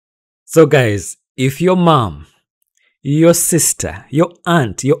So guys, if your mom, your sister, your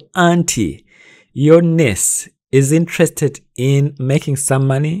aunt, your auntie, your niece is interested in making some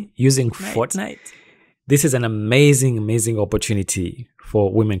money using Fortnite, this is an amazing opportunity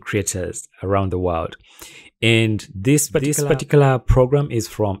for women creators around the world. And this particular program is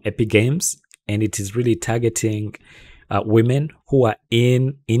from Epic Games, and it is really targeting women who are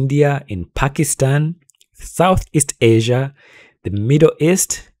in India, in Pakistan, Southeast Asia, the Middle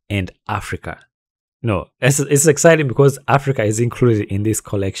East, and Africa. No, it's exciting because Africa is included in this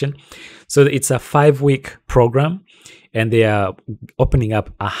collection. So it's a 5-week program, and they are opening up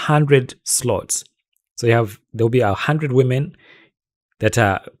 100 slots. So there'll be 100 women that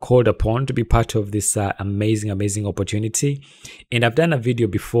are called upon to be part of this amazing opportunity. And I've done a video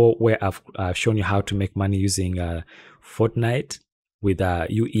before where I've shown you how to make money using Fortnite with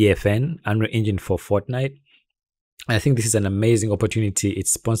uefn, Unreal Engine for Fortnite. I think this is an amazing opportunity.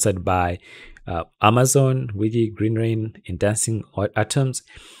 It's sponsored by Amazon, Wiki, Green Rain, and Dancing Atoms.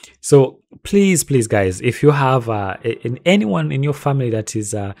 So please guys, if you have anyone in your family that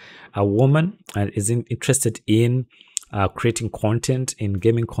is a woman and is interested in creating content, in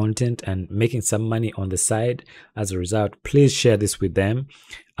gaming content, and making some money on the side as a result, please share this with them.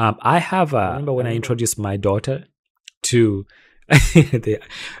 I remember when I introduced my daughter to the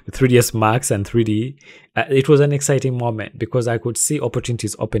 3ds Max and 3D, it was an exciting moment because I could see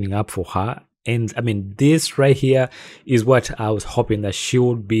opportunities opening up for her. And I mean, this right here is what I was hoping that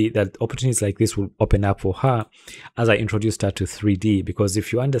that opportunities like this will open up for her as I introduced her to 3D. Because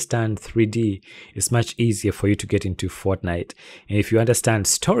if you understand 3D, it's much easier for you to get into Fortnite. And if you understand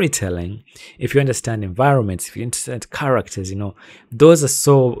storytelling, if you understand environments, if you understand characters, those are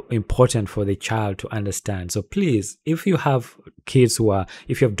so important for the child to understand. So please, if you have kids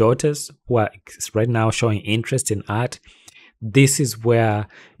if you have daughters who are right now showing interest in art, this is where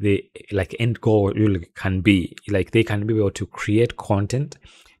the end goal really can be. They can be able to create content,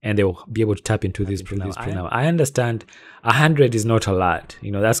 and they will be able to tap into this. Now, I understand 100 is not a lot.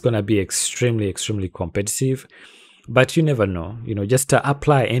 That's going to be extremely competitive, but you never know. Just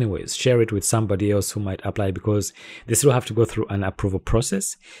apply anyways. Share it with somebody else who might apply, because they still have to go through an approval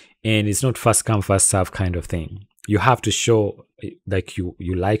process, and it's not first come first serve kind of thing. You have to show like you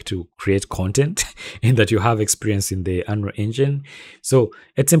like to create content and that you have experience in the Unreal Engine. So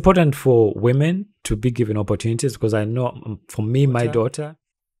it's important for women to be given opportunities, because I know for me, my daughter,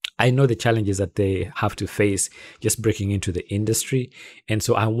 I know the challenges that they have to face just breaking into the industry. And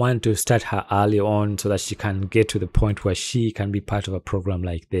so I want to start her early on so that she can get to the point where she can be part of a program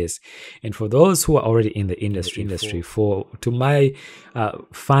like this. And for those who are already in the industry, to my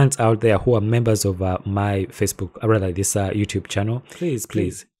fans out there who are members of my Facebook, or rather this YouTube channel,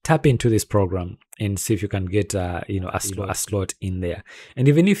 please tap into this program and see if you can get a slot in there. And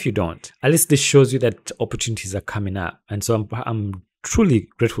even if you don't, at least this shows you that opportunities are coming up. And so I'm truly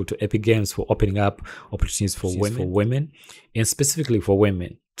grateful to Epic Games for opening up opportunities for women, and specifically for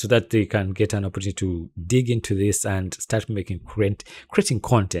women, so that they can get an opportunity to dig into this and start creating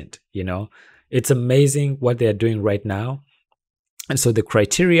content. It's amazing what they are doing right now. And so the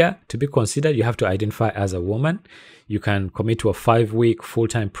criteria to be considered: you have to identify as a woman, you can commit to a 5-week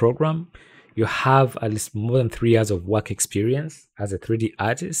full-time program, you have at least more than 3 years of work experience as a 3D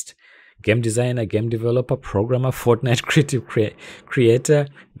artist, game designer, game developer, programmer, Fortnite creative creator,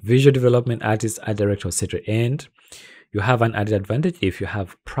 visual development artist, art director, etc. And you have an added advantage if you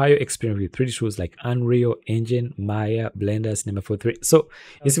have prior experience with 3D tools like Unreal Engine, Maya, Blender, Cinema 4.3. So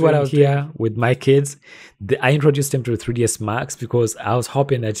you see what I was here with my kids. I introduced them to 3ds Max because I was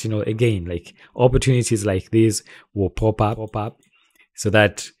hoping that, again, opportunities like these will pop up, so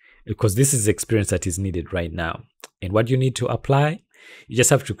that, because this is the experience that is needed right now. And what you need to apply, you just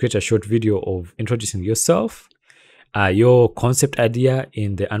have to create a short video of introducing yourself, your concept idea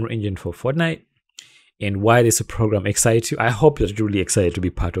in the Unreal Engine for Fortnite, and why this program excites you. I hope that you're really excited to be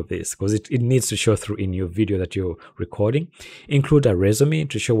part of this, because it needs to show through in your video that you're recording. Include a resume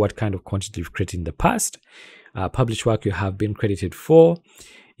to show what kind of content you've created in the past, published work you have been credited for,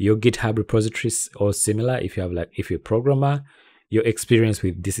 your GitHub repositories or similar if you're a programmer, your experience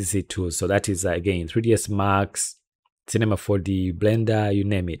with DCC tools. So that is again 3ds Max, Cinema 4D, Blender, you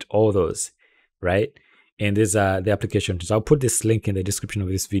name it, all those, right? And there's the application. So I'll put this link in the description of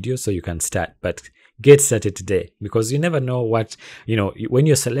this video so you can start, but get started today, because you never know what, when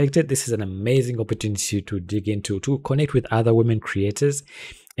you're selected, this is an amazing opportunity to dig into, to connect with other women creators,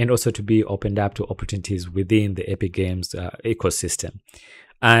 and also to be opened up to opportunities within the Epic Games ecosystem.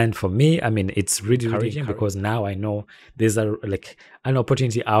 And for me, I mean, it's really encouraging because now I know there's like an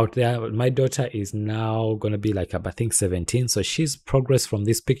opportunity out there. My daughter is now going to be like, I think 17. So she's progressed from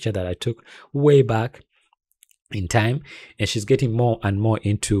this picture that I took way back in time, and she's getting more and more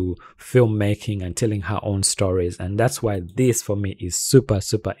into filmmaking and telling her own stories. And that's why this for me is super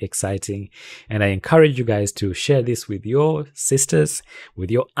exciting. And I encourage you guys to share this with your sisters, with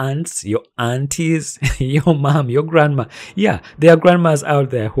your aunts, your aunties, your mom, your grandma. Yeah, there are grandmas out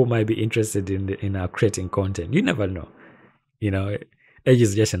there who might be interested in creating content. You never know, you know. Age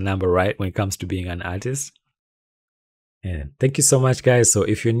is just a number, right, when it comes to being an artist. And thank you so much, guys. So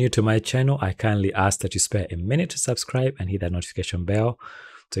if you're new to my channel, I kindly ask that you spare a minute to subscribe and hit that notification bell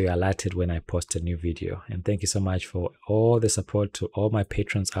so you're alerted when I post a new video. And thank you so much for all the support to all my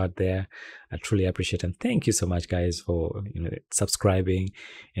patrons out there. I truly appreciate it. And thank you so much, guys, for subscribing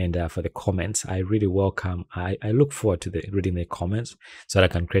and for the comments. I really welcome. I look forward to reading the comments so that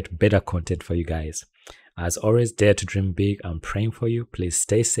I can create better content for you guys. As always, dare to dream big. I'm praying for you. Please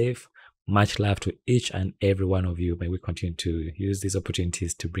stay safe. Much love to each and every one of you. May we continue to use these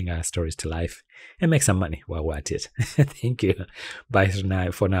opportunities to bring our stories to life and make some money while we're at it. Thank you. Bye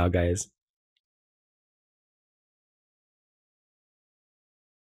for now, guys.